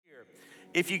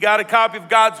If you got a copy of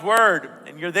God's Word,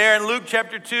 and you're there in Luke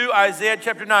chapter 2, Isaiah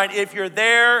chapter 9, if you're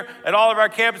there at all of our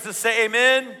campuses, say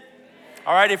amen.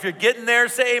 All right, if you're getting there,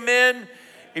 say amen.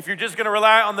 If you're just going to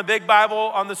rely on the big Bible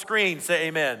on the screen, say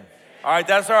amen. All right,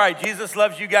 that's all right. Jesus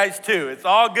loves you guys too. It's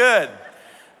all good.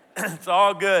 It's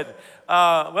all good.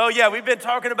 We've been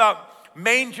talking about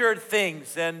manger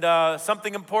things, and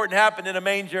something important happened in a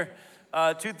manger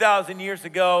 2,000 years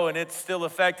ago, and it's still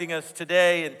affecting us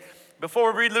today. And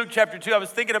before we read Luke chapter 2, I was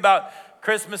thinking about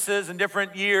Christmases and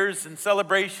different years and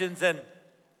celebrations, and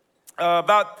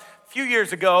about a few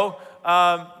years ago,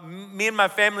 me and my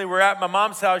family were at my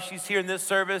mom's house. She's here in this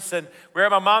service, and we were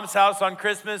at my mom's house on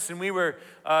Christmas, and we were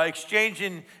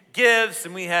exchanging gifts,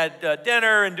 and we had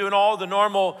dinner and doing all the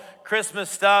normal Christmas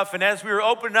stuff. And as we were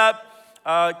opening up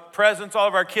presents, all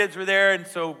of our kids were there, and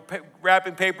so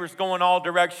wrapping papers going all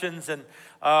directions, and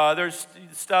there's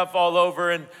stuff all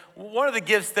over. And one of the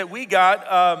gifts that we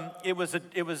got, it was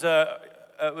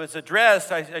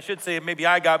addressed, I should say maybe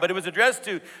I got, but it was addressed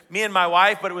to me and my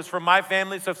wife, but it was from my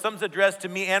family. So if something's addressed to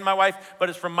me and my wife, but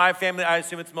it's from my family, I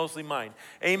assume it's mostly mine.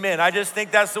 Amen. I just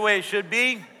think that's the way it should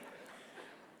be.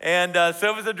 And so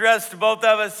it was addressed to both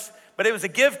of us, but it was a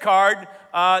gift card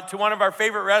to one of our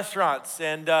favorite restaurants.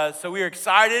 And so we were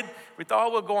excited. We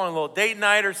thought we'll go on a little date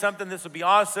night or something. This would be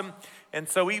awesome. And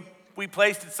so we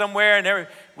placed it somewhere, and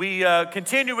we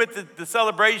continued with the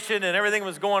celebration, and everything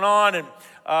was going on. And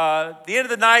at the end of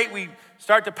the night, we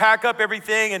start to pack up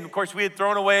everything. And of course, we had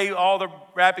thrown away all the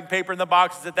wrapping paper in the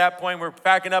boxes at that point. We're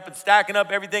packing up and stacking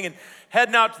up everything and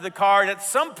heading out to the car. And at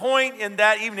some point in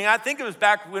that evening, I think it was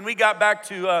back when we got back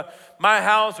to my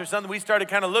house or something, we started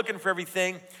kind of looking for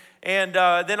everything. And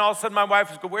then all of a sudden my wife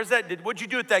was going, "Where's that? What'd you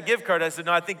do with that gift card?" I said,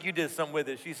 "No, I think you did something with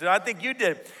it." She said, "I think you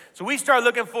did." So we start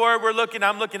looking for it.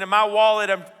 I'm looking in my wallet.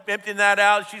 I'm emptying that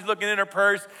out. She's looking in her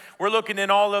purse. We're looking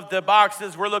in all of the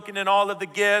boxes. We're looking in all of the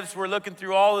gifts. We're looking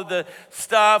through all of the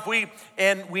stuff. We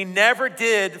never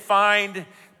did find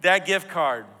that gift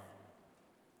card.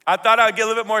 I thought I would get a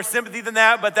little bit more sympathy than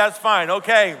that, but that's fine.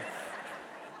 Okay.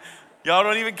 Y'all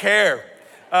don't even care.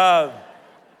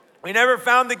 We never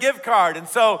found the gift card. And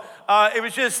so it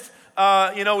was just,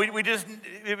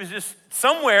 it was just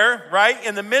somewhere, right,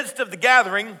 in the midst of the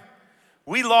gathering,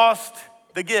 we lost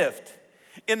the gift.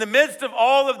 In the midst of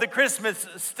all of the Christmas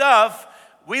stuff,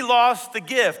 we lost the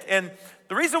gift. And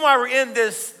the reason why we're in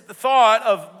this thought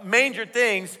of manger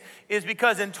things is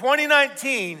because in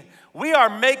 2019, we are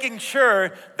making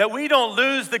sure that we don't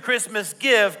lose the Christmas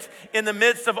gift in the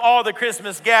midst of all the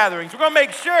Christmas gatherings. We're going to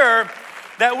make sure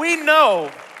that we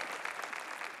know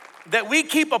that we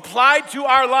keep applied to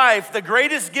our life the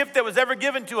greatest gift that was ever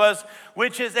given to us,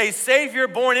 which is a Savior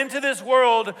born into this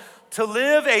world to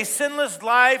live a sinless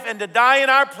life and to die in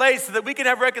our place so that we can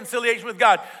have reconciliation with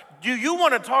God. Do you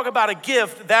want to talk about a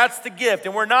gift? That's the gift.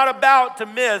 And we're not about to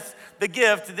miss the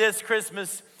gift this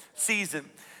Christmas season.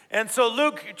 And so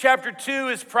Luke chapter 2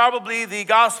 is probably the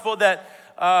gospel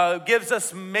that gives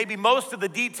us maybe most of the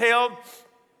detail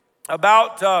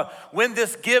about when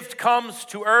this gift comes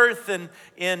to earth and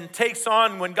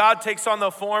when God takes on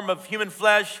the form of human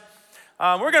flesh.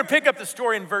 We're going to pick up the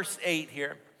story in verse 8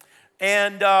 here.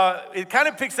 And it kind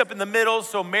of picks up in the middle.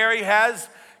 So Mary has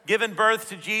given birth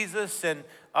to Jesus. And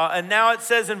now it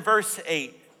says in verse 8,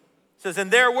 it says,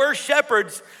 "And there were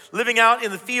shepherds living out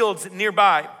in the fields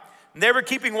nearby. And they were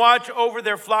keeping watch over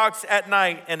their flocks at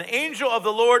night. And an angel of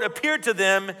the Lord appeared to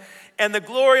them, and the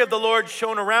glory of the Lord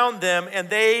shone around them, and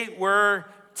they were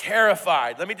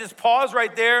terrified." Let me just pause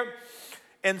right there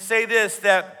and say this,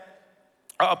 that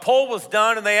a poll was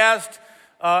done, and they asked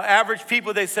average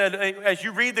people, they said, as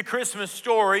you read the Christmas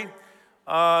story,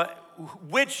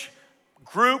 which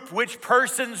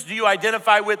persons do you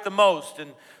identify with the most?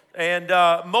 And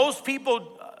most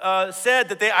people said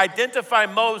that they identify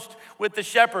most with the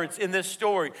shepherds in this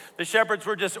story. The shepherds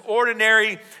were just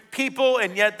ordinary people,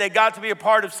 and yet they got to be a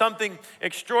part of something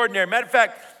extraordinary. Matter of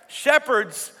fact,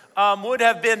 shepherds would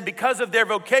have been, because of their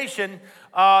vocation,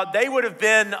 they would have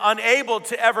been unable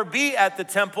to ever be at the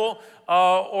temple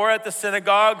or at the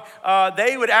synagogue.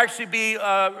 They would actually be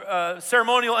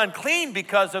ceremonial unclean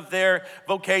because of their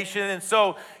vocation. And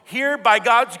so here, by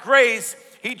God's grace,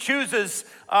 He chooses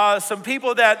some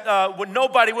people that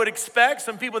nobody would expect,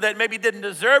 some people that maybe didn't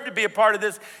deserve to be a part of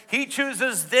this. He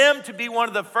chooses them to be one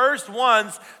of the first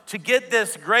ones to get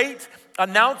this great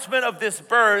announcement of this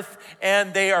birth,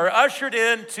 and they are ushered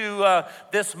into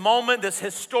this moment, this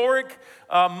historic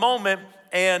moment.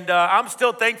 And I'm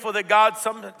still thankful that God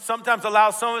sometimes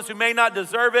allows some of us who may not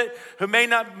deserve it, who may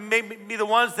be the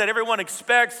ones that everyone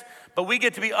expects, but we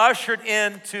get to be ushered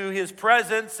into his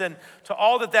presence and to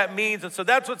all that means. And so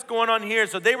that's what's going on here.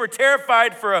 So they were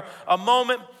terrified for a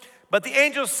moment, but the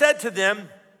angel said to them,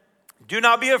 do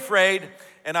not be afraid.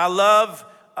 And I love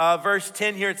verse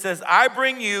 10 here. It says, I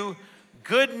bring you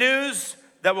good news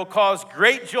that will cause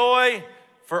great joy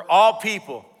for all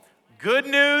people. Good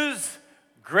news,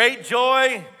 great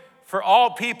joy for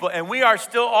all people. And we are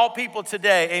still all people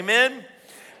today. Amen?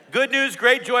 Good news,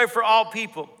 great joy for all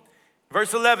people.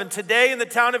 Verse 11, today in the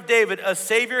town of David, a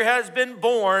Savior has been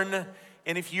born.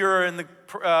 And if you're in the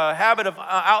habit of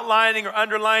outlining or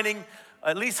underlining,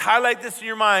 at least highlight this in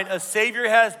your mind. A Savior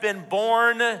has been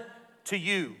born to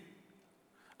you.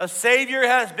 A Savior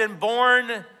has been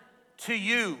born to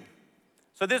you.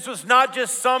 So this was not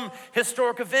just some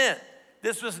historic event.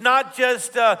 This was not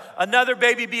just another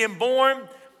baby being born.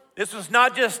 This was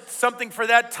not just something for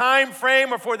that time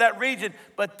frame or for that region,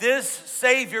 but this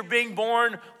Savior being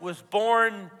born was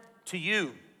born to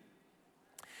you.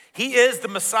 He is the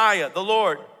Messiah, the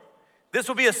Lord. This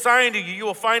will be a sign to you. You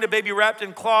will find a baby wrapped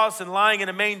in cloths and lying in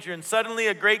a manger. And suddenly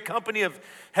a great company of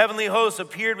heavenly hosts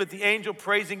appeared with the angel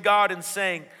praising God and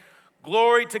saying,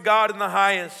 glory to God in the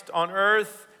highest, on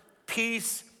earth,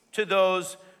 peace to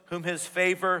those whom his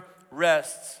favor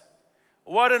rests.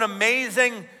 What an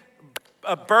amazing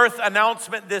birth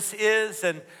announcement this is.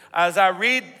 And as I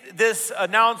read this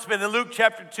announcement in Luke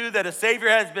chapter 2 that a Savior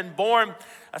has been born,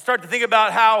 I start to think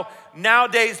about how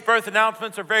nowadays birth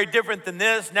announcements are very different than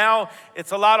this. Now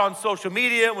it's a lot on social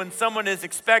media. When someone is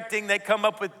expecting, they come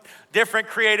up with different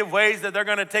creative ways that they're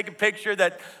going to take a picture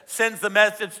that sends the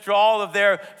message to all of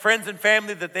their friends and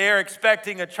family that they are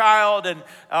expecting a child. And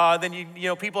then you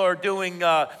know people are doing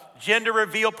gender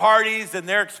reveal parties and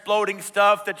they're exploding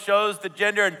stuff that shows the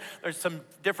gender. And there's some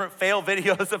different fail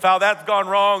videos of how that's gone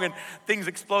wrong and things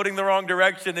exploding the wrong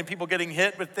direction and people getting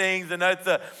hit with things. And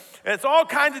it's all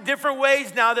kinds of different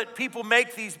ways now that people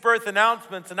make these birth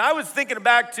announcements. And I was thinking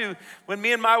back to when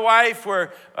me and my wife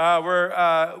were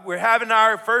having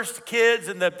our first kids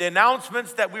and the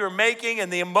announcements that we were making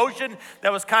and the emotion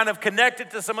that was kind of connected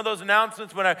to some of those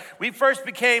announcements. When we first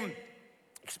became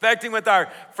expecting with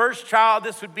our first child,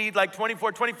 this would be like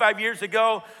 24, 25 years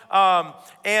ago.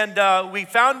 And we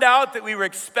found out that we were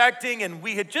expecting, and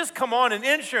we had just come on an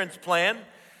insurance plan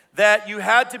that you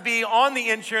had to be on the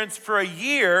insurance for a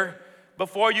year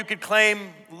before you could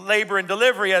claim labor and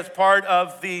delivery as part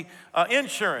of the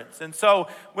insurance. And so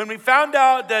when we found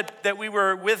out that we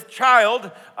were with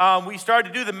child, we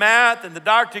started to do the math, and the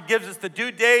doctor gives us the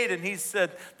due date, and he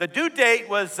said the due date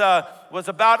was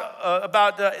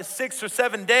about 6 or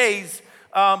 7 days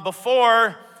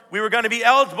before we were going to be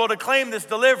eligible to claim this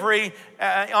delivery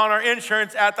on our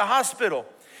insurance at the hospital.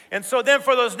 And so then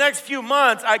for those next few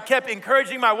months, I kept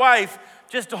encouraging my wife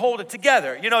just to hold it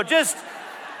together. You know,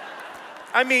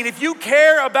 if you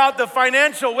care about the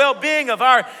financial well-being of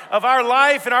our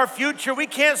life and our future, we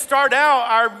can't start out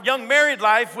our young married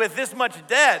life with this much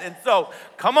debt. And so,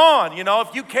 come on,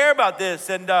 if you care about this.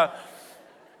 And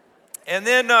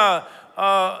then on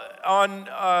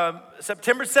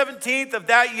September 17th of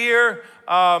that year,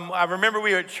 I remember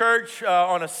we were at church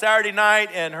on a Saturday night,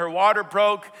 and her water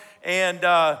broke. And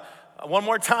one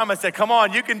more time, I said, come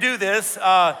on, you can do this.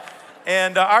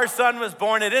 And our son was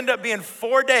born. It ended up being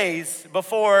 4 days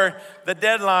before the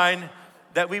deadline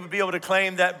that we would be able to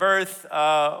claim that birth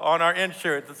on our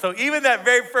insurance. And so even that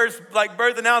very first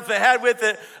birth announcement had with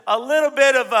it a little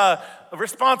bit of a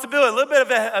responsibility, a little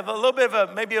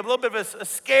bit of a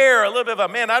scare, a little bit of a,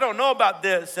 man, I don't know about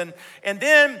this. And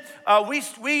then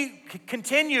we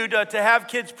continued to have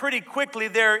kids pretty quickly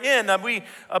therein.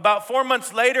 About 5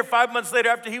 months later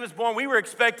after he was born, we were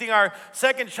expecting our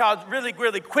second child really,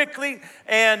 really quickly.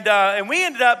 And we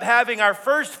ended up having our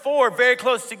first 4 very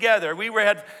close together.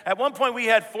 At one point we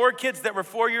had 4 kids that were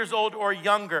 4 years old or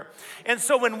younger. And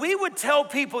so when we would tell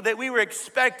people that we were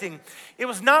expecting, it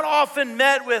was not often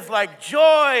met with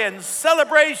joy and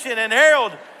celebration and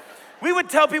herald. We would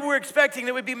tell people we were expecting,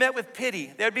 that would be met with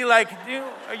pity. They'd be like,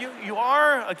 you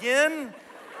are again?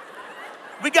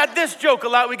 We got this joke a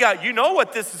lot. We got, you know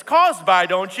what this is caused by,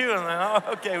 don't you? And I'm like,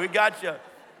 oh, okay, we got you.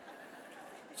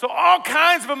 So all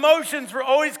kinds of emotions were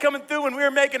always coming through when we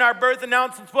were making our birth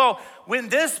announcements. Well, when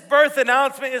this birth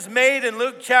announcement is made in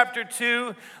Luke chapter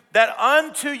 2, that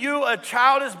unto you a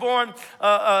child is born,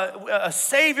 a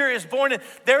Savior is born.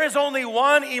 There is only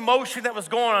one emotion that was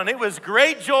going on. It was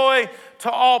great joy to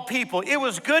all people. It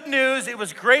was good news. It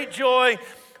was great joy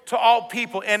to all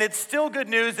people. And it's still good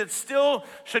news. It still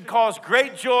should cause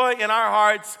great joy in our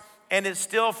hearts and is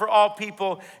still for all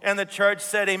people. And the church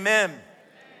said amen.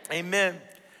 Amen.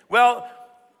 Well,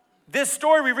 this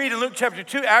story we read in Luke chapter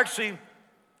 2 actually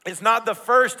is not the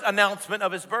first announcement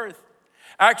of his birth.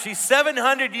 Actually,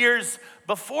 700 years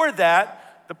before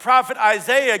that, the prophet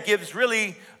Isaiah gives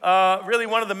really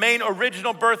one of the main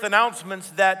original birth announcements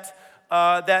that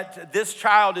this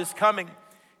child is coming.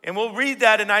 And we'll read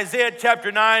that in Isaiah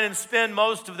chapter 9 and spend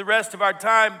most of the rest of our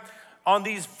time on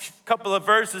these couple of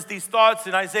verses, these thoughts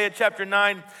in Isaiah chapter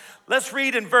 9. Let's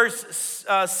read in verse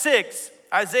 6,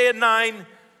 Isaiah 9,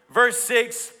 verse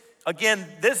 6. Again,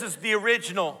 this is the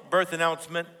original birth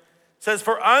announcement. It says,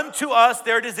 "For unto us,"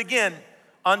 there it is again,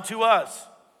 "unto us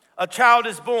a child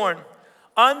is born,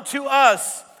 unto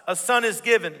us a son is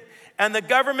given, and the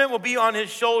government will be on his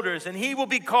shoulders, and he will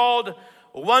be called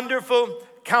Wonderful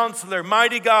Counselor,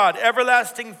 Mighty God,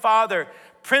 Everlasting Father,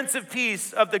 Prince of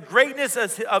Peace. Of the greatness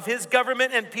of his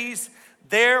government and peace,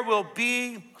 there will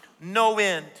be no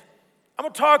end." I'm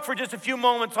going to talk for just a few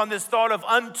moments on this thought of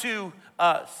unto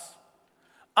us.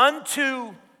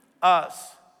 Unto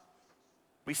us.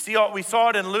 We saw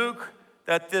it in Luke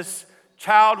that this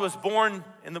child was born.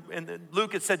 In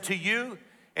Luke it said to you.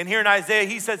 And here in Isaiah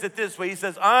he says it this way. He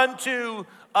says, "Unto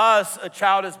us a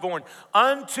child is born.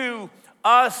 Unto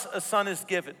us a son is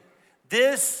given.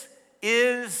 This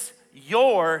is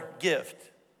your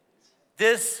gift."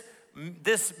 This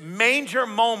manger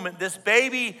moment, this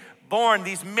baby born,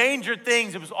 these manger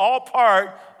things, it was all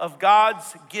part of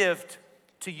God's gift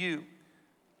to you.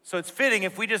 So it's fitting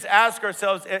if we just ask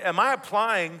ourselves, am I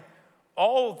applying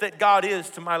all that God is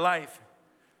to my life?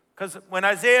 Because when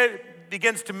Isaiah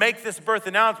begins to make this birth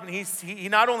announcement, he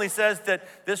not only says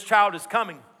that this child is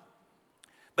coming,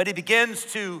 but he begins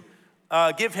to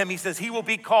he says he will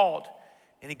be called.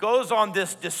 And he goes on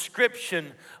this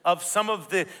description of some of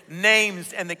the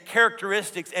names and the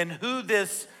characteristics and who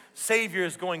this Savior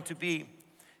is going to be.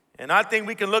 And I think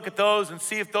we can look at those and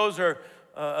see if those are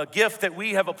a gift that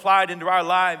we have applied into our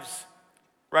lives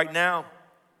right now.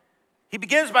 He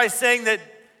begins by saying that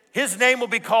his name will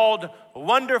be called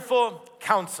Wonderful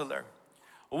Counselor.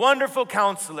 Wonderful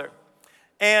Counselor.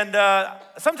 And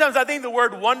sometimes I think the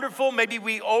word wonderful, maybe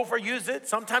we overuse it.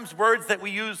 Sometimes words that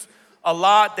we use a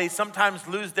lot, they sometimes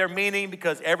lose their meaning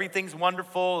because everything's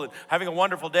wonderful and having a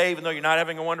wonderful day even though you're not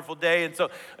having a wonderful day. And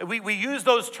so we use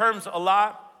those terms a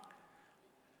lot.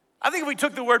 I think if we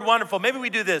took the word wonderful, maybe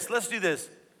we do this. Let's do this.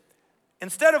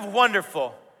 Instead of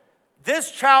wonderful,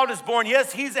 this child is born.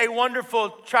 Yes, he's a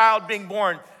wonderful child being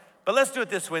born. But let's do it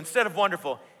this way. Instead of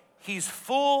wonderful, he's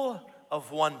full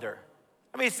of wonder.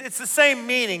 I mean, it's the same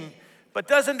meaning, but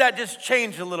doesn't that just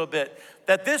change a little bit?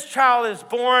 That this child is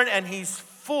born and he's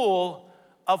full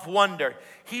of wonder.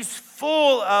 He's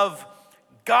full of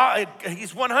God.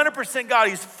 He's 100% God.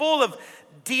 He's full of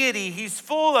deity. He's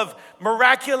full of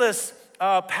miraculous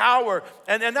power.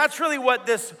 And that's really what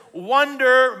this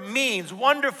wonder means.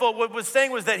 Wonderful, what was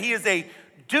saying was that he is a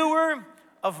doer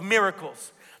of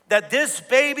miracles. That this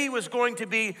baby was going to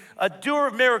be a doer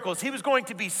of miracles. He was going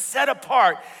to be set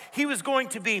apart. He was going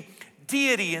to be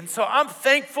deity. And so I'm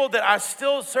thankful that I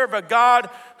still serve a God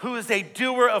who is a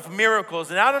doer of miracles.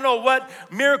 And I don't know what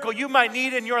miracle you might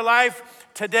need in your life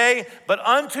today, but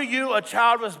unto you a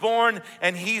child was born,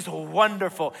 and he's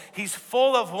wonderful. He's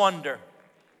full of wonder.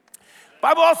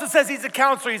 Bible also says he's a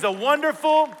counselor. He's a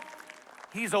wonderful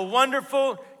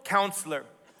counselor.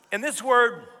 And this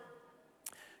word,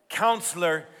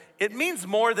 counselor, it means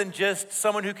more than just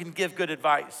someone who can give good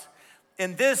advice.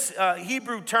 In this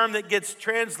Hebrew term that gets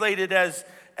translated as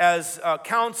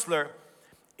counselor,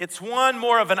 it's one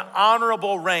more of an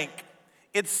honorable rank.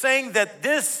 It's saying that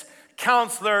this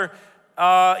counselor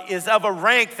is of a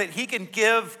rank that he can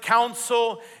give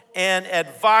counsel and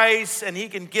advice, and he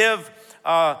can give,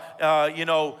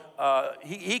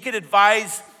 he can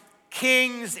advise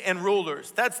kings and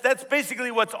rulers. That's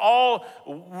basically what's all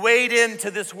weighed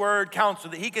into this word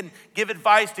counselor, that he can give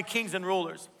advice to kings and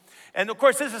rulers. And of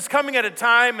course, this is coming at a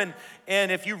time,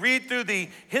 and if you read through the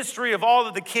history of all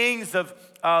of the kings of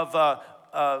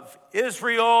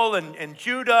Israel and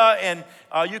Judah, and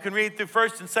you can read through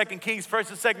 1st and 2nd Kings,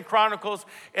 1st and 2nd Chronicles,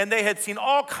 and they had seen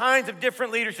all kinds of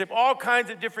different leadership, all kinds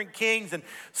of different kings, and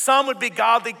some would be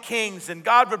godly kings, and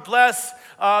God would bless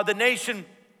the nation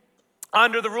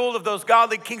under the rule of those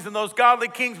godly kings, and those godly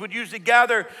kings would usually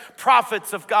gather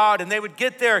prophets of God, and they would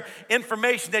get their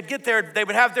information, they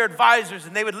would have their advisors,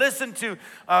 and they would listen to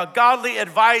godly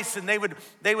advice, and they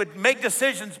would make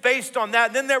decisions based on that.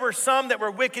 And then there were some that were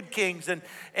wicked kings,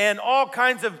 and all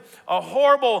kinds of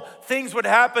horrible things would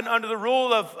happen under the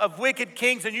rule of wicked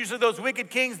kings, and usually those wicked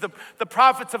kings, the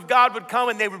prophets of God would come,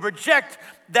 and they would reject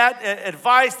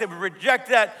advice, they would reject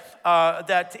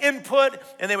that input,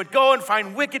 and they would go and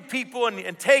find wicked people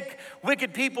and take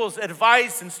wicked people's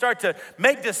advice and start to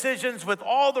make decisions with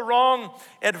all the wrong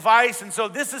advice. And so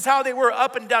this is how they were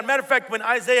up and down. Matter of fact, when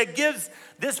Isaiah gives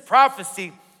this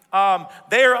prophecy,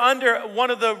 they are under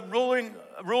one of the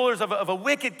rulers of a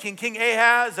wicked king, King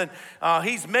Ahaz, and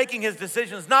he's making his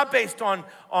decisions not based on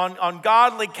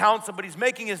godly counsel, but he's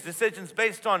making his decisions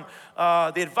based on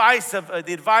the advice of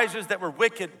the advisors that were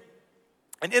wicked.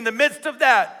 And in the midst of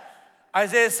that,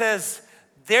 Isaiah says,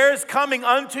 there's coming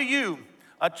unto you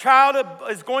a child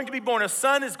is going to be born, a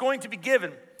son is going to be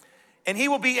given, and he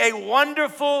will be a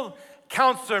wonderful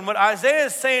counselor. And what Isaiah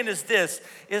is saying is this,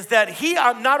 is that he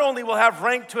not only will have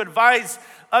rank to advise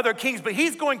other kings, but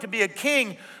he's going to be a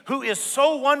king who is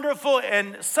so wonderful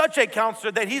and such a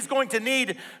counselor that he's going to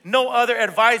need no other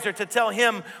advisor to tell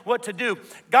him what to do.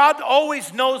 God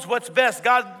always knows what's best.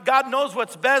 God knows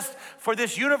what's best for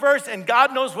this universe, and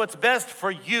God knows what's best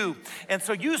for you. And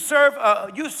so you serve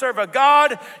a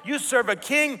God, you serve a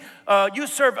king, you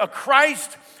serve a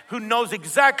Christ who knows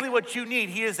exactly what you need.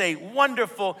 He is a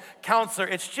wonderful counselor.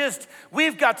 It's just,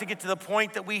 we've got to get to the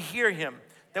point that we hear him,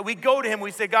 that we go to him,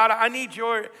 we say, God, I need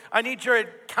your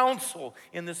counsel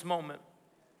in this moment.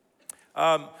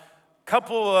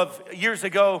 Couple of years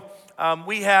ago,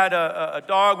 we had a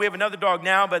dog. We have another dog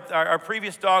now, but our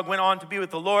previous dog went on to be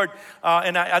with the Lord.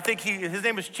 And I think his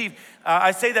name was Chief.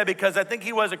 I say that because I think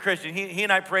he was a Christian. He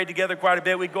and I prayed together quite a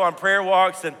bit. We'd go on prayer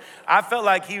walks, and I felt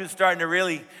like he was starting to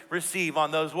really receive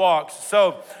on those walks.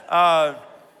 So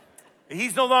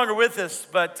he's no longer with us,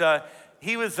 but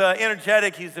he was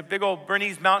energetic. He's a big old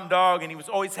Bernese mountain dog, and he was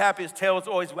always happy. His tail was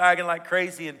always wagging like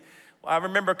crazy. And I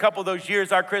remember a couple of those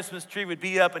years, our Christmas tree would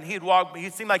be up, and he'd walk. He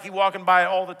seemed like he'd walking by it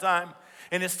all the time,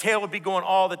 and his tail would be going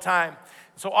all the time.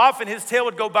 So often his tail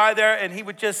would go by there, and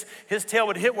his tail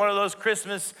would hit one of those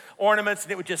Christmas ornaments,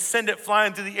 and it would just send it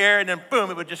flying through the air, and then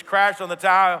boom, it would just crash on the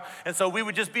tile. And so we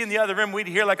would just be in the other room. We'd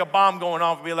hear like a bomb going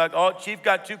off, and be like, oh, Chief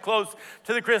got too close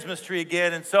to the Christmas tree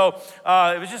again. And so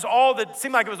it was just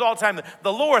seemed like it was all the time.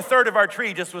 The lower third of our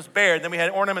tree just was bare. And then we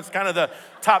had ornaments kind of the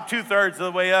top 2/3 of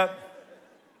the way up.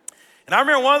 And I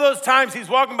remember one of those times he's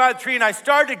walking by the tree, and I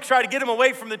started to try to get him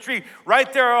away from the tree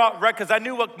right there, right, because I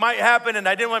knew what might happen, and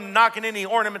I didn't want him knocking any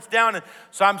ornaments down. And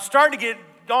so I'm starting to get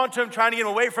onto him, trying to get him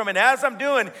away from it. And as I'm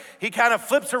doing, he kind of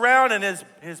flips around, and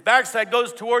his backside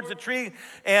goes towards the tree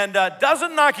and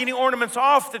doesn't knock any ornaments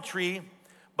off the tree.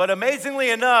 But amazingly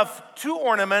enough, 2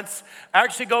 ornaments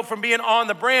actually go from being on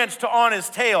the branch to on his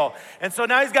tail. And so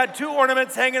now he's got 2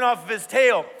 ornaments hanging off of his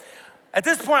tail. At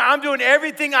this point, I'm doing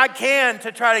everything I can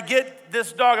to try to get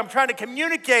this dog. I'm trying to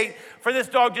communicate for this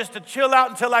dog just to chill out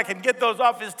until I can get those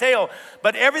off his tail.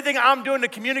 But everything I'm doing to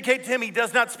communicate to him, he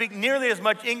does not speak nearly as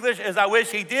much English as I wish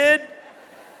he did.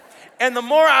 And the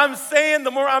more I'm saying,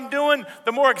 the more I'm doing,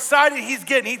 the more excited he's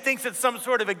getting. He thinks it's some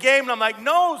sort of a game. And I'm like,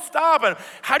 no, stop. And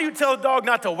how do you tell a dog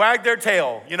not to wag their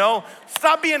tail?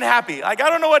 Stop being happy. Like, I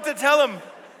don't know what to tell him.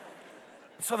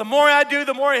 So the more I do,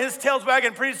 the more his tail's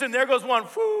wagging. Pretty soon, there goes one.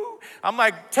 Whoo. I'm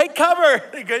like, take cover.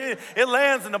 It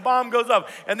lands and the bomb goes up.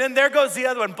 And then there goes the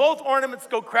other one. Both ornaments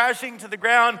go crashing to the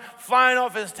ground, flying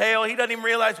off his tail. He doesn't even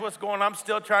realize what's going on. I'm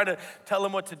still trying to tell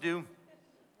him what to do.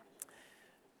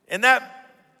 And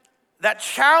that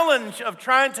challenge of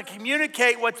trying to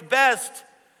communicate what's best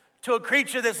to a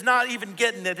creature that's not even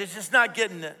getting it, it's just not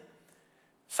getting it.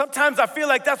 Sometimes I feel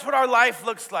like that's what our life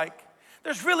looks like.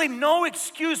 There's really no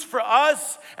excuse for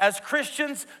us as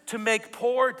Christians to make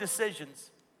poor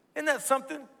decisions. Isn't that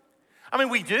something? I mean,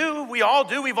 we all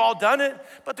do, we've all done it,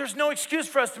 but there's no excuse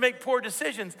for us to make poor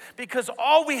decisions because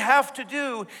all we have to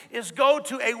do is go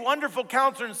to a wonderful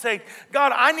counselor and say,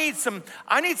 God, I need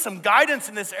some guidance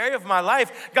in this area of my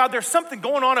life. God, there's something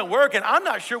going on at work and I'm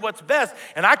not sure what's best.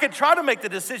 And I could try to make the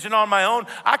decision on my own.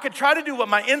 I could try to do what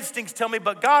my instincts tell me,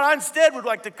 but God, I instead would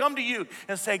like to come to you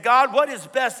and say, God, what is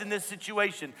best in this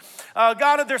situation?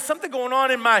 God, there's something going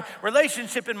on in my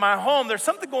relationship, in my home. There's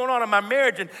something going on in my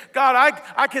marriage. And God,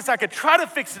 I guess I could try to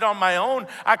fix it on my own.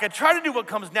 I could try to do what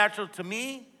comes natural to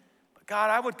me. But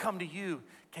God, I would come to you.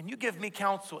 Can you give me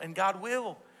counsel? And God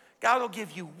will. God will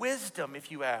give you wisdom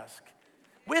if you ask.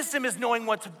 Wisdom is knowing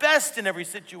what's best in every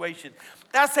situation.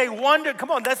 That's a wonder.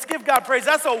 Come on, let's give God praise.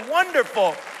 That's a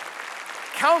wonderful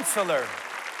counselor.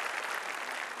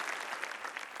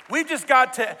 We've just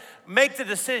got to make the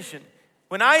decision.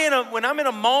 When I'm in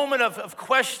a moment of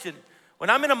question, when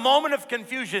I'm in a moment of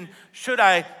confusion, should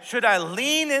I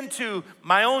lean into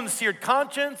my own seared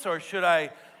conscience, or should I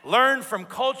learn from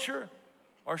culture,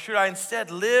 or should I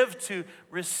instead live to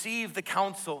receive the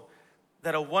counsel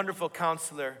that a wonderful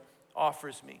counselor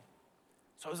offers me?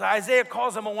 So as Isaiah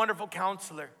calls him a wonderful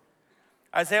counselor,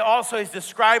 Isaiah also is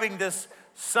describing this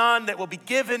son that will be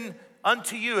given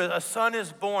unto you. A son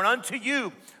is born. Unto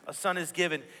you a son is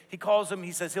given. He calls him,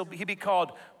 he says, he'll be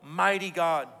called Mighty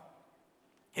God.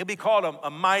 He'll be called a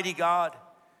mighty God.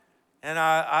 And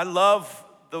I love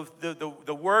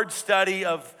the word study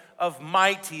of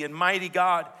mighty and mighty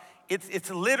God. It's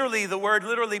literally, the word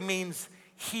literally means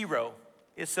hero.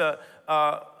 It's a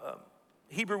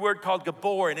Hebrew word called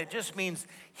Gabor, and it just means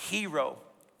hero.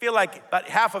 I feel like about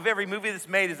half of every movie that's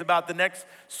made is about the next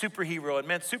superhero. And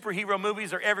man, superhero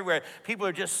movies are everywhere. People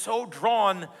are just so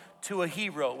drawn to a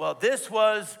hero. Well, this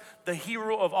was the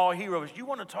hero of all heroes. You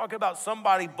want to talk about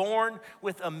somebody born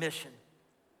with a mission.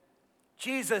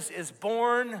 Jesus is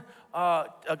born,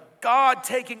 a God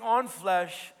taking on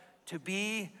flesh to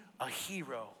be a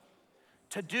hero.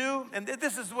 To do, and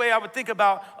this is the way I would think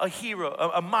about a hero,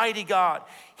 a mighty God.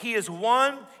 He is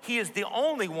the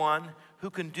only one who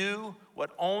can do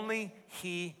what only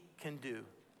he can do.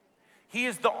 He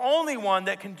is the only one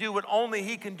that can do what only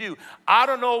he can do. I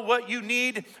don't know what you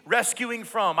need rescuing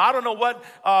from. I don't know what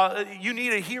you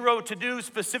need a hero to do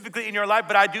specifically in your life,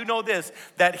 but I do know this,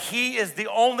 that he is the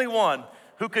only one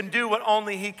who can do what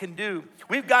only he can do.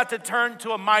 We've got to turn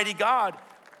to a mighty God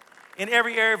in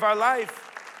every area of our life.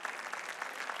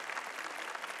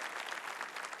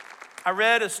 I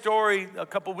read a story a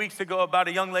couple weeks ago about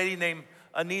a young lady named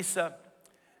Anissa,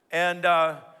 and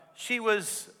she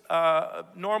was a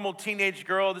normal teenage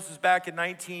girl. This is back in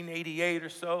 1988 or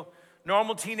so.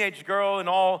 Normal teenage girl in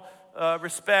all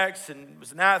respects, and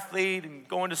was an athlete and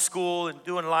going to school and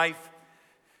doing life.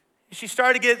 She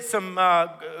started to get some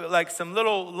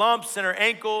little lumps in her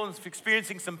ankle and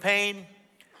experiencing some pain,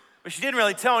 but she didn't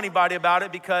really tell anybody about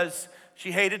it because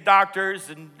she hated doctors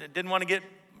and didn't want to get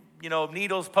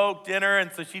needles poked in her,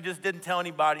 and so she just didn't tell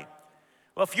anybody.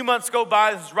 Well, a few months go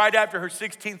by, this is right after her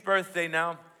 16th birthday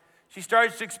now. She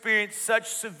starts to experience such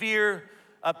severe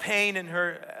pain in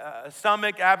her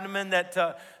stomach, abdomen, that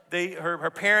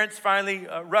her parents finally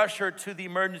rush her to the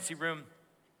emergency room.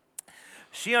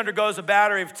 She undergoes a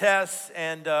battery of tests,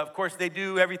 and of course they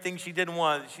do everything she didn't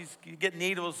want. She's getting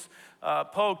needles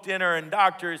poked in her, and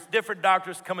different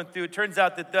doctors coming through. It turns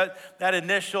out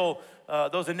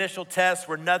those initial tests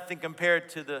were nothing compared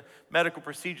to the medical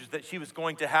procedures that she was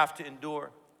going to have to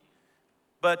endure.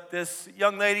 But this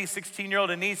young lady,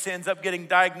 16-year-old Anissa, ends up getting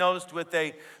diagnosed with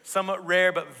a somewhat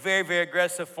rare but very, very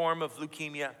aggressive form of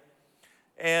leukemia.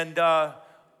 And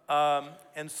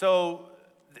so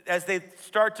as they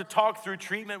start to talk through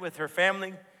treatment with her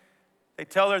family, they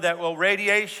tell her that,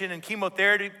 radiation and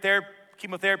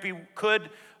chemotherapy could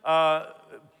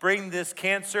bring this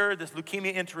cancer, this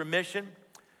leukemia, into remission.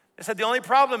 They said the only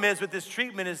problem is with this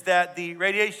treatment is that the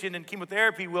radiation and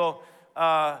chemotherapy will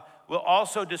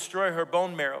also destroy her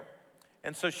bone marrow.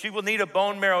 And so she will need a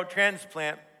bone marrow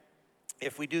transplant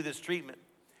if we do this treatment.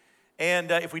 And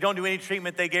if we don't do any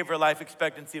treatment, they gave her a life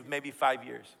expectancy of maybe 5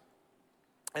 years.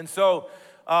 And so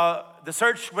the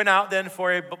search went out then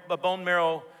for a bone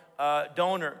marrow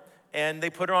donor. And they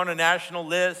put her on a national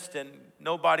list, and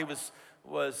nobody was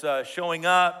showing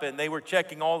up, and they were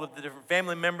checking all of the different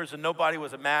family members, and nobody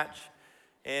was a match,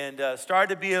 and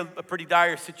started to be a pretty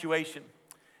dire situation.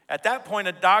 At that point,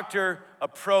 a doctor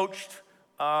approached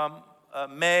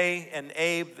May and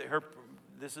Abe,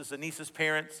 this is Anissa's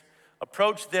parents,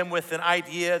 approached them with an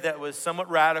idea that was somewhat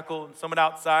radical and somewhat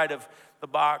outside of the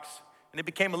box, and it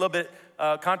became a little bit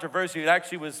controversial. It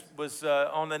actually was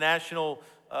on the national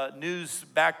news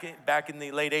back in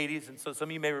the late 80s, and so some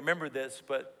of you may remember this,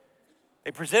 but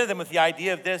they presented them with the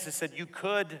idea of this. They said, you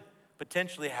could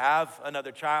potentially have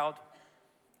another child,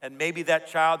 and maybe that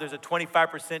child, there's a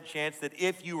 25% chance that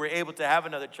if you were able to have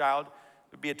another child,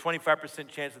 there would be a 25%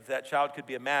 chance that child could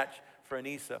be a match for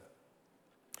Anissa.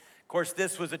 Of course,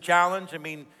 this was a challenge. I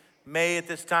mean, May at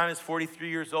this time is 43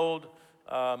 years old.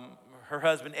 Her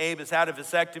husband, Abe, has had a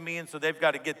vasectomy, and so they've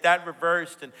got to get that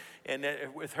reversed, and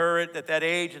with her at that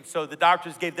age. And so the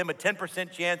doctors gave them a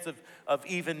 10% chance of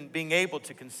even being able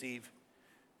to conceive.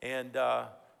 And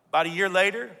about a year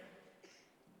later,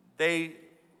 they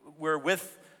were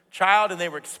with child, and they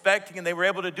were expecting, and they were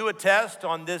able to do a test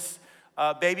on this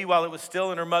baby while it was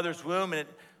still in her mother's womb, and it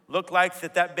looked like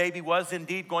that baby was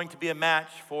indeed going to be a match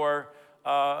for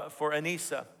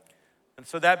Anissa. And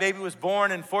so that baby was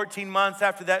born, and 14 months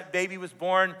after that baby was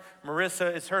born,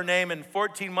 Marissa is her name, and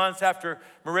 14 months after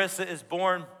Marissa is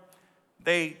born,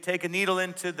 they take a needle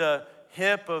into the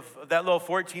hip of that little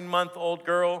 14-month-old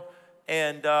girl,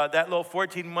 and that little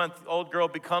 14-month-old girl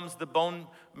becomes the bone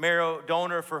marrow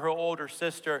donor for her older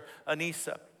sister,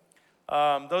 Anissa.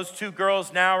 Those two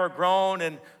girls now are grown,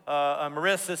 and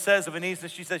Marissa says of Anissa,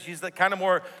 she says she's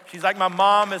she's like my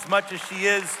mom as much as she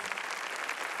is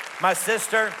my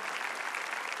sister.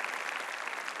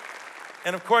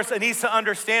 And of course, Anissa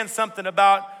understands something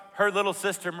about her little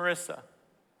sister, Marissa.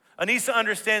 Anissa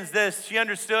understands this. She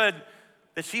understood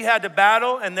that she had to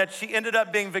battle and that she ended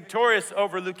up being victorious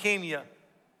over leukemia.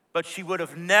 But she would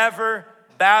have never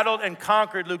battled and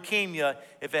conquered leukemia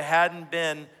if it hadn't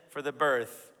been for the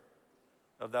birth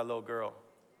of that little girl.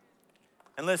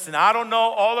 And listen, I don't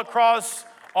know all across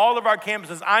all of our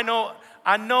campuses. I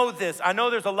know this. I know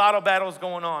there's a lot of battles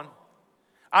going on.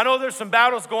 I know there's some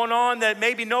battles going on that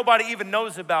maybe nobody even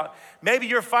knows about. Maybe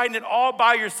you're fighting it all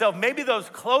by yourself. Maybe those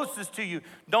closest to you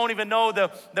don't even know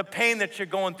the pain that you're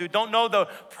going through, don't know the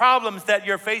problems that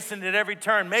you're facing at every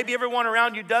turn. Maybe everyone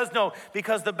around you does know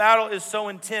because the battle is so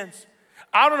intense.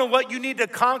 I don't know what you need to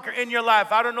conquer in your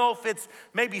life. I don't know if it's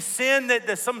maybe sin, that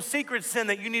there's some secret sin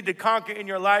that you need to conquer in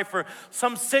your life, or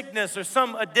some sickness or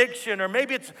some addiction, or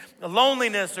maybe it's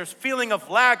loneliness or feeling of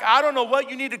lack. I don't know what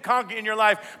you need to conquer in your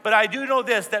life, but I do know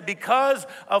this, that because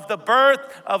of the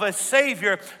birth of a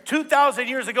Savior 2,000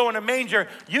 years ago in a manger,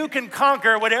 you can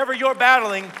conquer whatever you're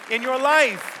battling in your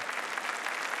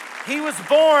life. He was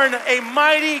born a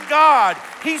mighty God.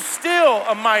 He's still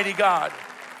a mighty God.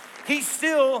 He's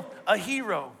still a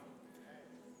hero.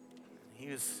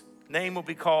 His name will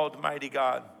be called Mighty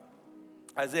God.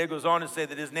 Isaiah goes on to say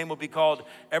that his name will be called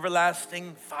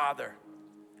Everlasting Father.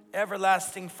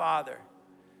 Everlasting Father.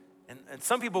 And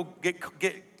some people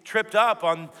get tripped up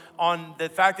on the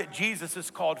fact that Jesus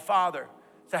is called Father.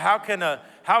 So how can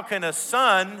a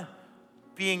son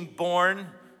being born,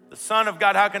 the Son of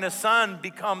God, how can a son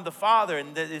become the Father?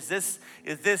 And is this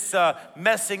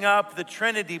messing up the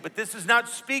Trinity? But this is not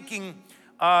speaking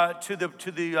to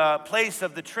the place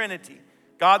of the Trinity.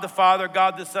 God the Father,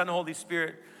 God the Son, Holy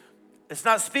Spirit. It's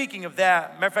not speaking of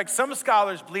that. Matter of fact, some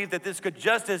scholars believe that this could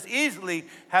just as easily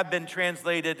have been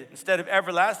translated, instead of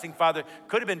everlasting Father,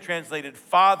 could have been translated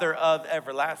Father of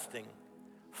everlasting,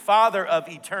 Father of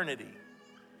eternity.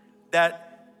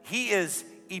 That he is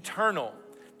eternal.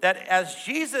 That as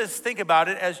Jesus, think about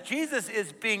it, as Jesus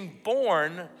is being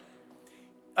born,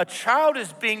 a child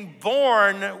is being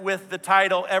born with the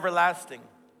title everlasting.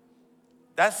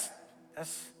 That's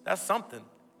something.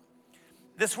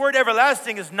 This word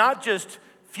everlasting is not just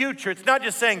future. It's not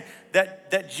just saying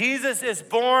that Jesus is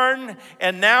born,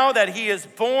 and now that he is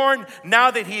born,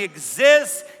 now that he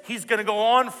exists, he's going to go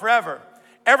on forever.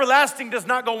 Everlasting does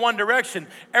not go one direction.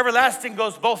 Everlasting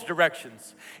goes both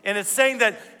directions. And it's saying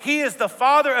that he is the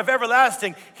Father of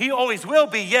everlasting. He always will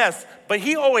be, yes, but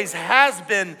he always has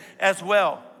been as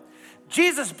well.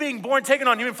 Jesus being born, taking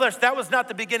on human flesh, that was not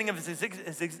the beginning of his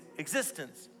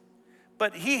existence.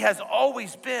 But he has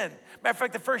always been. Matter of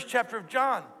fact, the first chapter of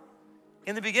John.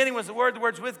 In the beginning was the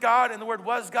Word's with God, and the Word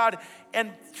was God.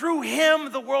 And through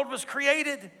him, the world was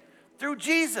created. Through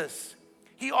Jesus.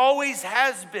 He always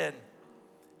has been.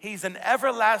 He's an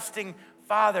everlasting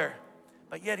Father,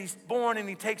 but yet he's born and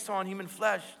he takes on human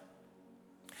flesh.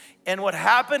 And what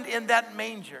happened in that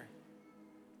manger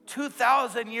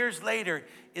 2,000 years later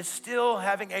is still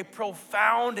having a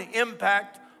profound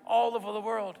impact all over the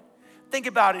world. Think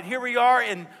about it. Here we are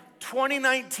in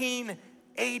 2019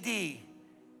 AD,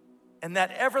 and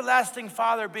that everlasting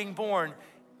Father being born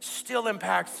still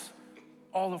impacts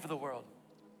all over the world.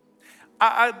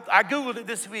 I Googled it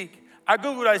this week.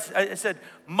 I said,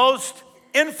 most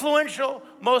influential,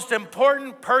 most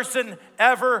important person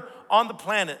ever on the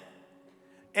planet.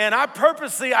 And I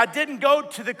didn't go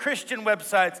to the Christian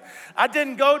websites. I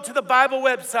didn't go to the Bible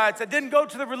websites. I didn't go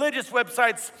to the religious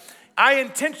websites. I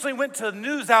intentionally went to the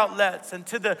news outlets and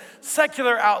to the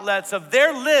secular outlets of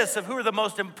their lists of who are the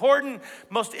most important,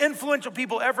 most influential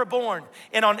people ever born.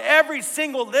 And on every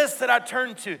single list that I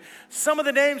turned to, some of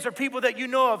the names are people that you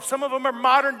know of. Some of them are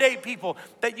modern day people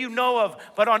that you know of.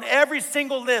 But on every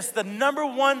single list, the number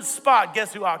one spot,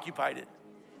 guess who occupied it?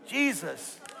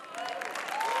 Jesus.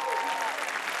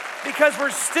 Because we're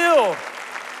still...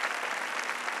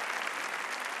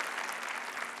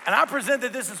 And I present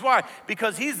that this is why.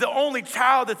 Because he's the only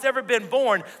child that's ever been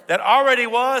born that already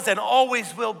was and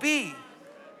always will be.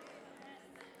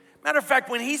 Matter of fact,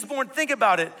 when he's born, think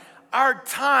about it. Our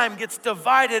time gets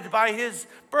divided by his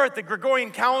birth. The Gregorian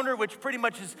calendar, which pretty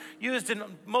much is used in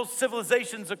most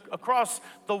civilizations across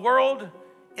the world,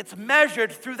 it's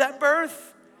measured through that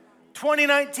birth.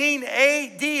 2019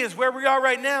 AD is where we are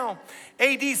right now.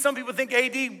 AD, some people think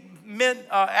AD meant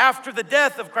after the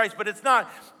death of Christ, but it's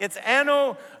not. It's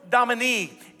Anno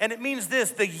Domini, and it means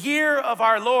this, the year of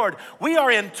our Lord. We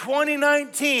are in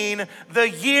 2019, the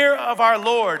year of our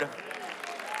Lord.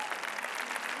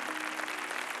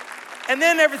 And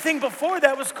then everything before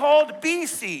that was called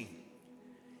BC.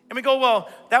 And we go, well,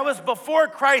 that was before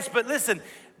Christ. But listen,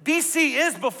 BC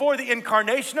is before the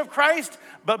incarnation of Christ,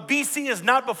 but BC is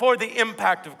not before the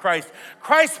impact of Christ.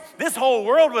 Christ, this whole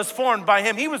world was formed by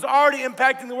him. He was already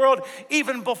impacting the world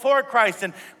even before Christ.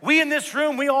 And we in this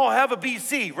room, we all have a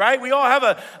BC, right? We all have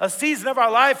a season of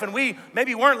our life, and we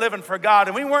maybe weren't living for God,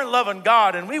 and we weren't loving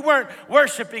God, and we weren't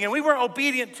worshiping, and we weren't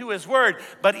obedient to his word.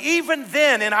 But even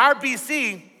then, in our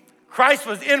BC, Christ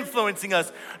was influencing us.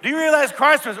 Do you realize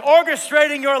Christ was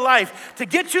orchestrating your life to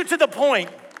get you to the point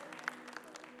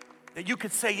that you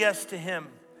could say yes to him?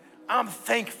 I'm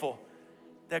thankful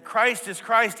that Christ is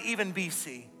Christ even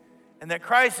BC, and that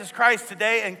Christ is Christ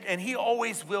today, and he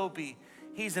always will be.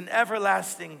 He's an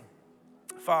everlasting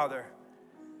Father.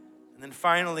 And then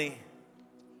finally,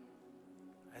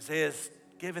 Isaiah's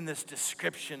given this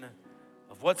description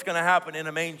of what's going to happen in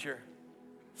a manger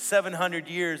 700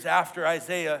 years after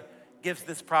Isaiah gives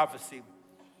this prophecy.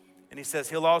 And he says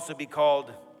he'll also be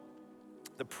called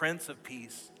the Prince of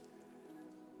Peace.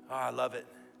 Oh, I love it.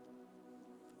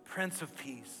 Prince of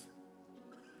Peace.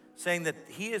 Saying that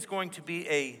he is going to be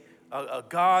a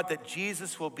God, that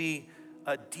Jesus will be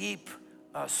a deep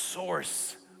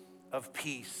source of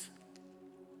peace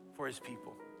for his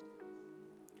people.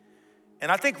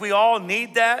 And I think we all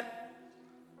need that.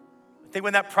 I think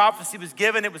when that prophecy was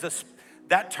given, it was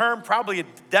that term probably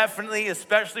definitely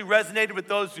especially resonated with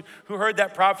those who heard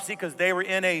that prophecy, because they were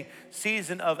in a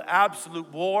season of absolute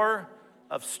war,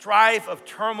 of strife, of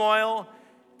turmoil.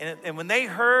 And when they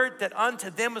heard that unto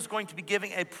them was going to be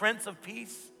giving a Prince of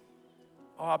Peace,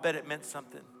 oh, I bet it meant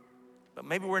something. But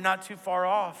maybe we're not too far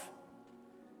off.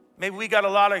 Maybe we got a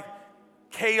lot of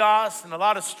chaos and a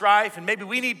lot of strife, and maybe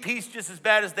we need peace just as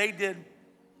bad as they did. And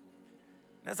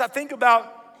as I think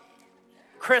about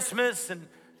Christmas and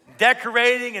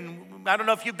decorating, and I don't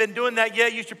know if you've been doing that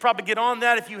yet. You should probably get on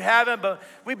that if you haven't, but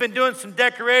we've been doing some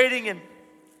decorating and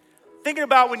thinking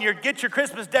about when you get your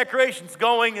Christmas decorations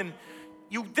going, and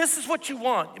this is what you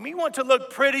want. I mean, you want it to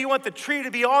look pretty. You want the tree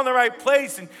to be all in the right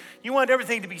place, and you want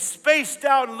everything to be spaced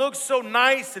out and look so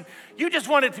nice, and you just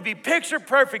want it to be picture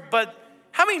perfect. But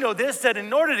how many know this, that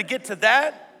in order to get to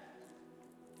that,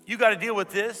 you got to deal with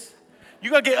this?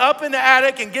 You got to get up in the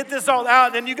attic and get this all out,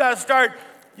 and then you got to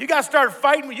start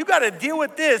fighting. You got to deal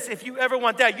with this if you ever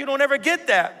want that. You don't ever get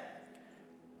that.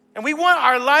 And we want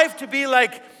our life to be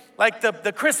like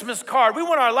the Christmas card. We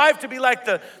want our life to be like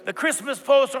the Christmas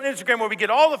post on Instagram, where we get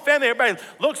all the family, everybody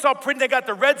looks all pretty, they got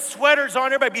the red sweaters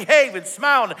on, everybody behave and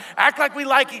smile and act like we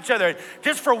like each other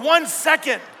just for 1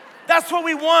 second. That's what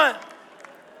we want.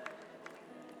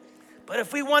 But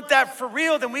if we want that for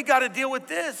real, then we got to deal with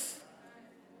this.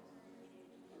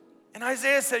 And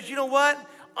Isaiah says, you know what?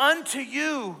 Unto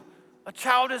you a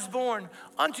child is born,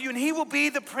 unto you, and he will be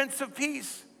the Prince of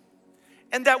Peace.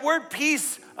 And that word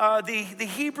peace, the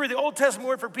Hebrew, the Old Testament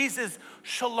word for peace is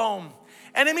shalom.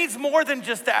 And it means more than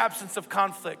just the absence of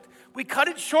conflict. We cut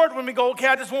it short when we go, okay,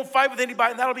 I just won't fight with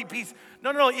anybody and that'll be peace.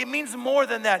 No, it means more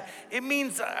than that. It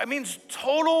means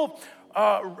total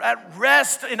at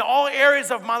rest in all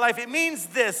areas of my life. It means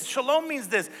this, shalom means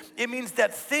this. It means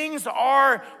that things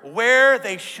are where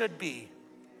they should be.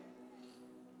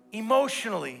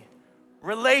 Emotionally,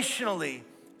 relationally,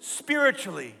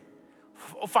 spiritually,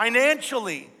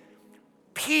 financially,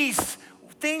 peace,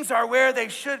 things are where they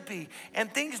should be.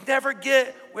 And things never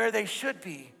get where they should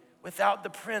be without the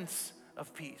Prince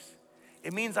of Peace.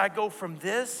 It means I go from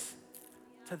this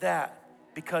to that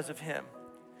because of him.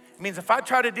 It means if I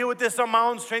try to deal with this on my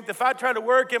own strength, if I try to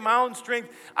work in my own strength,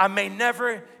 I may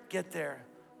never get there.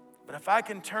 But if I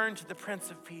can turn to the Prince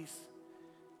of Peace,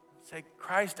 say,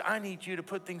 Christ, I need you to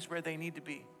put things where they need to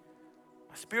be.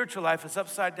 My spiritual life is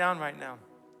upside down right now.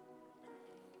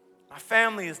 My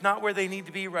family is not where they need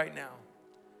to be right now.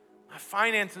 My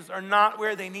finances are not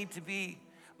where they need to be.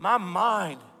 My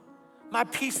mind, my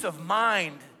peace of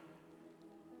mind.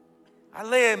 I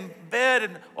lay in bed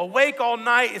and awake all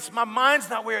night. My mind's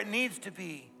not where it needs to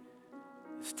be.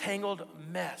 This tangled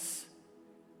mess.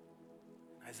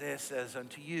 Isaiah says,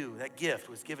 unto you, that gift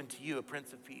was given to you, a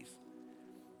Prince of Peace.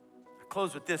 I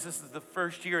close with this. This is the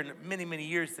first year in many, many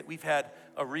years that we've had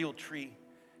a real tree.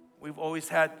 We've always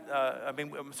had,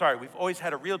 we've always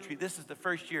had a real tree. This is the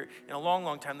first year in a long,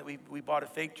 long time that we bought a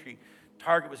fake tree.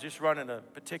 Target was just running a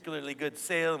particularly good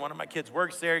sale, and one of my kids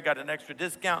works there. He got an extra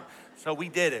discount, so we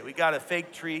did it. We got a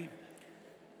fake tree.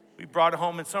 We brought it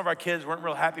home, and some of our kids weren't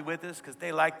real happy with us because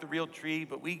they liked the real tree,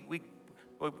 but we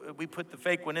put the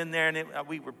fake one in there, and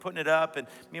we were putting it up, and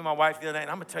me and my wife the other night, and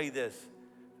I'm going to tell you this,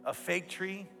 a fake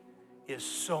tree is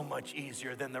so much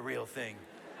easier than the real thing.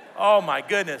 Oh my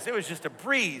goodness, it was just a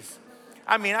breeze.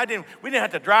 we didn't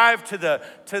have to drive to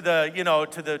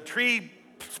the tree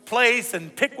place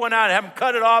and pick one out and have them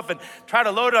cut it off and try to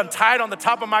load it, untie it on the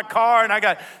top of my car, and I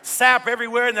got sap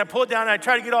everywhere, and then I pull it down and I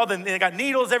try to get and I got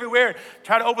needles everywhere,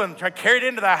 try to carry it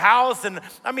into the house, and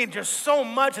just so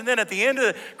much. And then at the end of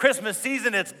the Christmas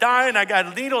season, it's dying. I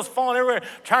got needles falling everywhere,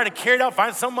 trying to carry it out,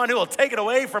 find someone who will take it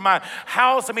away from my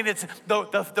house. It's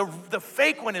the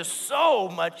fake one is so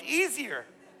much easier.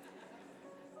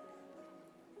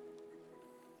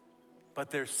 But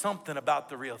there's something about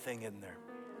the real thing in there.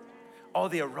 Oh,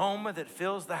 the aroma that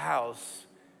fills the house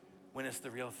when it's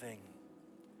the real thing.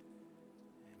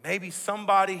 Maybe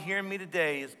somebody hearing me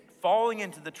today is falling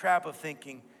into the trap of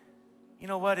thinking, you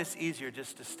know what, it's easier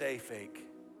just to stay fake.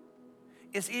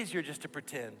 It's easier just to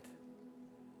pretend.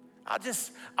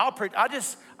 I'll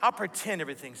pretend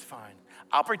everything's fine.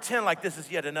 I'll pretend like this is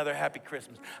yet another happy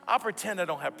Christmas. I'll pretend I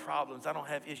don't have problems, I don't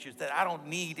have issues, that I don't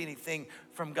need anything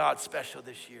from God special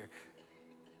this year.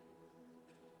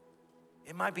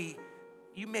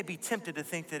 You may be tempted to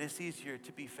think that it's easier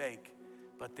to be fake,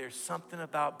 but there's something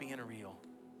about being real.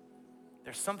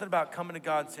 There's something about coming to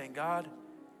God and saying, God,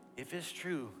 if it's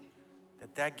true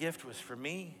that gift was for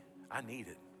me, I need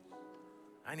it.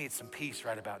 I need some peace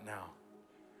right about now.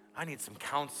 I need some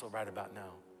counsel right about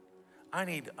now. I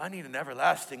need an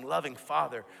everlasting, loving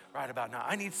Father right about now.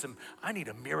 I need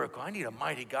a miracle. I need a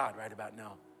mighty God right about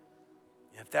now.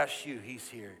 And if that's you, he's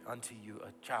here. Unto you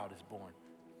a child is born.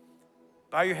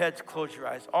 Bow your heads, close your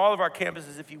eyes. All of our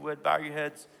campuses, if you would, bow your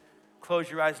heads,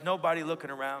 close your eyes. Nobody looking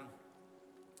around.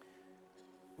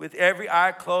 With every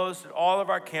eye closed at all of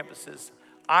our campuses,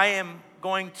 I am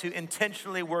going to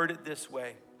intentionally word it this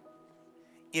way.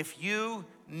 If you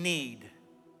need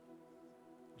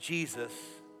Jesus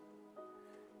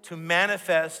to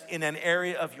manifest in an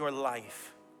area of your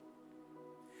life,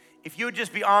 if you would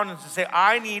just be honest and say,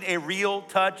 I need a real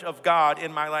touch of God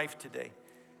in my life today.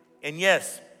 And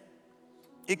yes,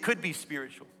 it could be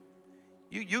spiritual.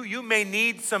 You may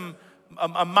need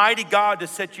a mighty God to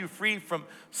set you free from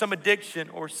some addiction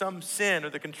or some sin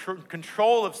or the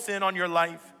control of sin on your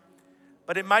life.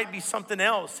 But it might be something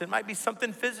else. It might be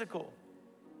something physical.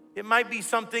 It might be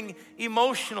something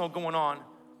emotional going on.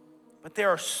 But there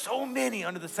are so many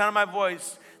under the sound of my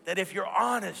voice that if you're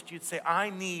honest, you'd say,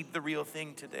 I need the real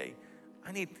thing today.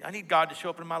 I need God to show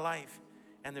up in my life.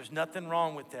 And there's nothing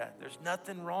wrong with that. There's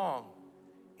nothing wrong.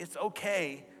 It's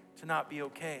okay to not be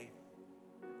okay.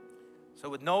 So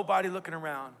with nobody looking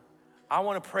around, I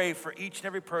want to pray for each and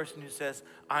every person who says,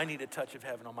 I need a touch of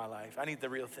heaven on my life. I need the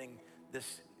real thing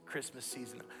this Christmas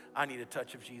season. I need a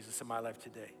touch of Jesus in my life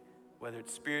today, whether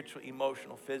it's spiritual,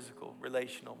 emotional, physical,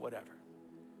 relational, whatever.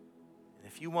 And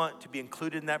if you want to be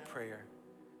included in that prayer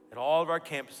at all of our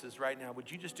campuses right now,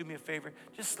 would you just do me a favor?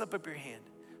 Just slip up your hand.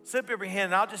 Slip up your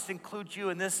hand, and I'll just include you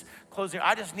in this closing.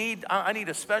 I need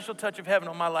a special touch of heaven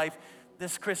on my life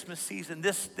this Christmas season,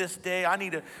 this day. I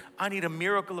need a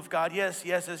miracle of God. Yes,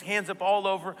 there's hands up all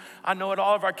over. I know at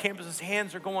all of our campuses,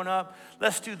 hands are going up.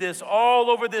 Let's do this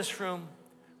all over this room.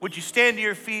 Would you stand to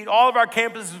your feet? All of our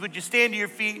campuses, would you stand to your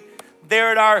feet? There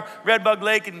at our Redbug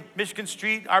Lake and Michigan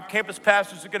Street, our campus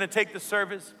pastors are going to take the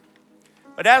service.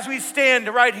 But as we stand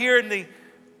right here in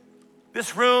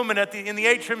this room and in the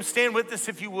atrium, stand with us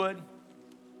if you would.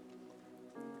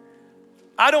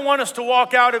 I don't want us to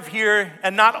walk out of here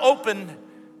and not open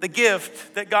the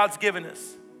gift that God's given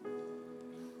us.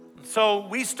 So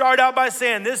we start out by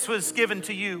saying, this was given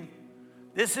to you.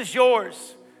 This is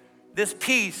yours. This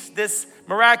peace, this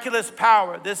miraculous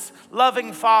power, this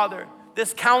loving Father,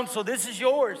 this counsel, this is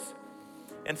yours.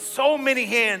 And so many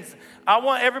hands. I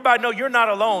want everybody to know you're not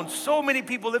alone. So many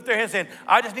people lift their hands saying,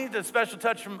 I just need the special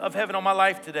touch of heaven on my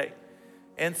life today.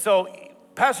 And so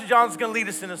Pastor John's going to lead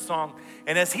us in a song.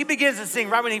 And as he begins to sing,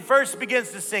 right when he first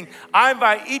begins to sing, I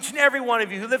invite each and every one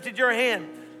of you who lifted your hand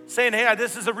saying, hey,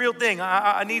 this is a real thing.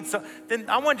 I need some. Then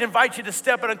I want to invite you to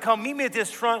step out and come meet me at this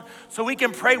front so we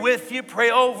can pray with you, pray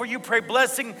over you, pray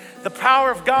blessing the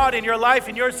power of God in your life,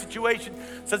 in your situation.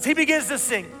 So as he begins to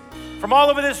sing from all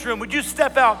over this room, would you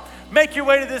step out, make your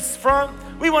way to this front?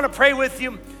 We want to pray with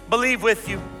you, believe with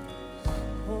you.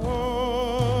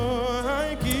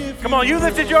 Come on, you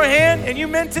lifted your hand and you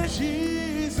meant it.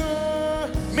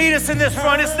 Meet us in this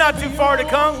front. It's not too far to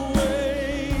come.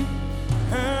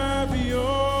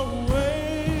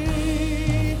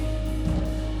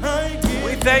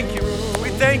 We thank you. We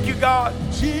thank you, God.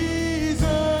 Jesus,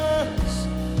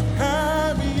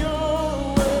 have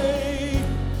your way.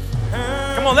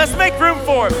 Come on, let's make room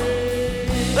for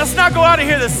him. Let's not go out of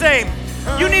here the same.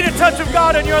 You need a touch of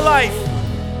God in your life.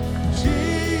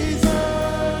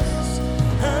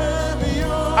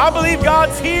 I believe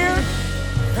God's here.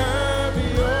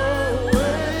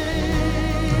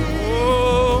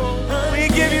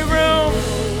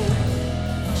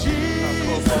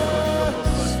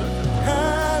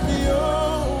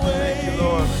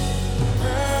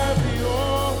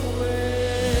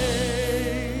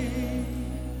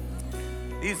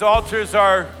 These altars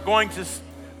are going to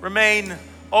remain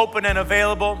open and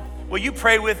available. Will you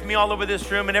pray with me all over this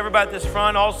room and everybody at this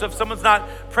front? Also, if someone's not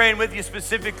praying with you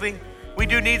specifically, we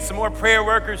do need some more prayer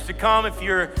workers to come. If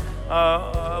you're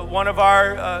one of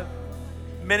our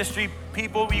ministry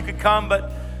people, you could come,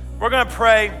 but we're going to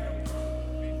pray.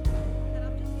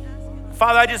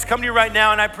 Father, I just come to you right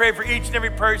now and I pray for each and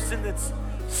every person that's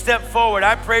stepped forward.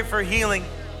 I pray for healing.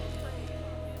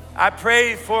 I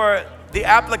pray for the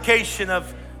application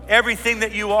of everything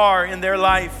that you are in their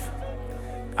life.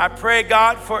 I pray,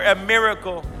 God, for a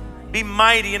miracle. Be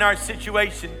mighty in our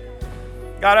situation.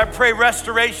 God, I pray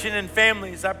restoration in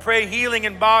families. I pray healing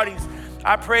in bodies.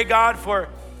 I pray, God, for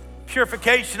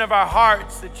purification of our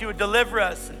hearts, that you would deliver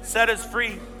us and set us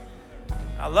free.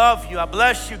 I love you. I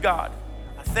bless you, God.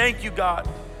 I thank you, God.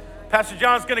 Pastor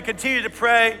John's going to continue to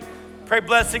pray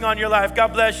blessing on your life.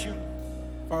 God bless you.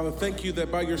 Father, thank you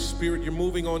that by your Spirit, you're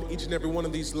moving on each and every one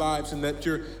of these lives and that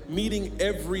you're meeting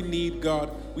every need, God.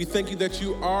 We thank you that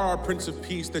you are our Prince of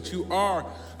Peace, that you are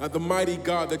the mighty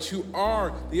God, that you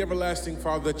are the everlasting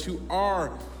Father, that you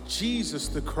are Jesus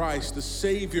the Christ, the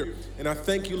Savior. And I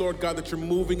thank you, Lord God, that you're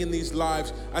moving in these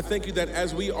lives. I thank you that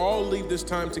as we all leave this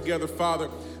time together, Father,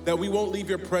 that we won't leave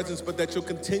your presence, but that you'll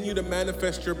continue to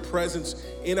manifest your presence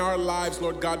in our lives,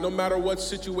 Lord God, no matter what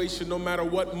situation, no matter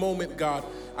what moment, God.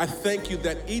 I thank you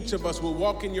that each of us will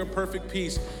walk in your perfect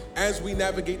peace as we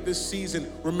navigate this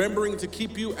season, remembering to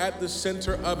keep you at the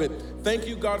center of it. Thank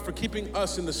you, God, for keeping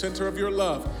us in the center of your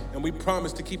love, and we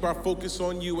promise to keep our focus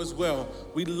on you as well.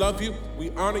 We love you, we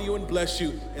honor you, and bless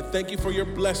you, and thank you for your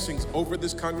blessings over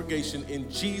this congregation. In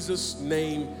Jesus'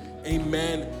 name,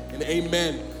 amen and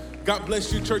amen. God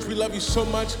bless you, church. We love you so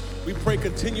much. We pray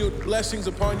continued blessings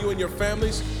upon you and your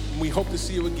families, and we hope to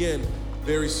see you again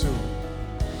very soon.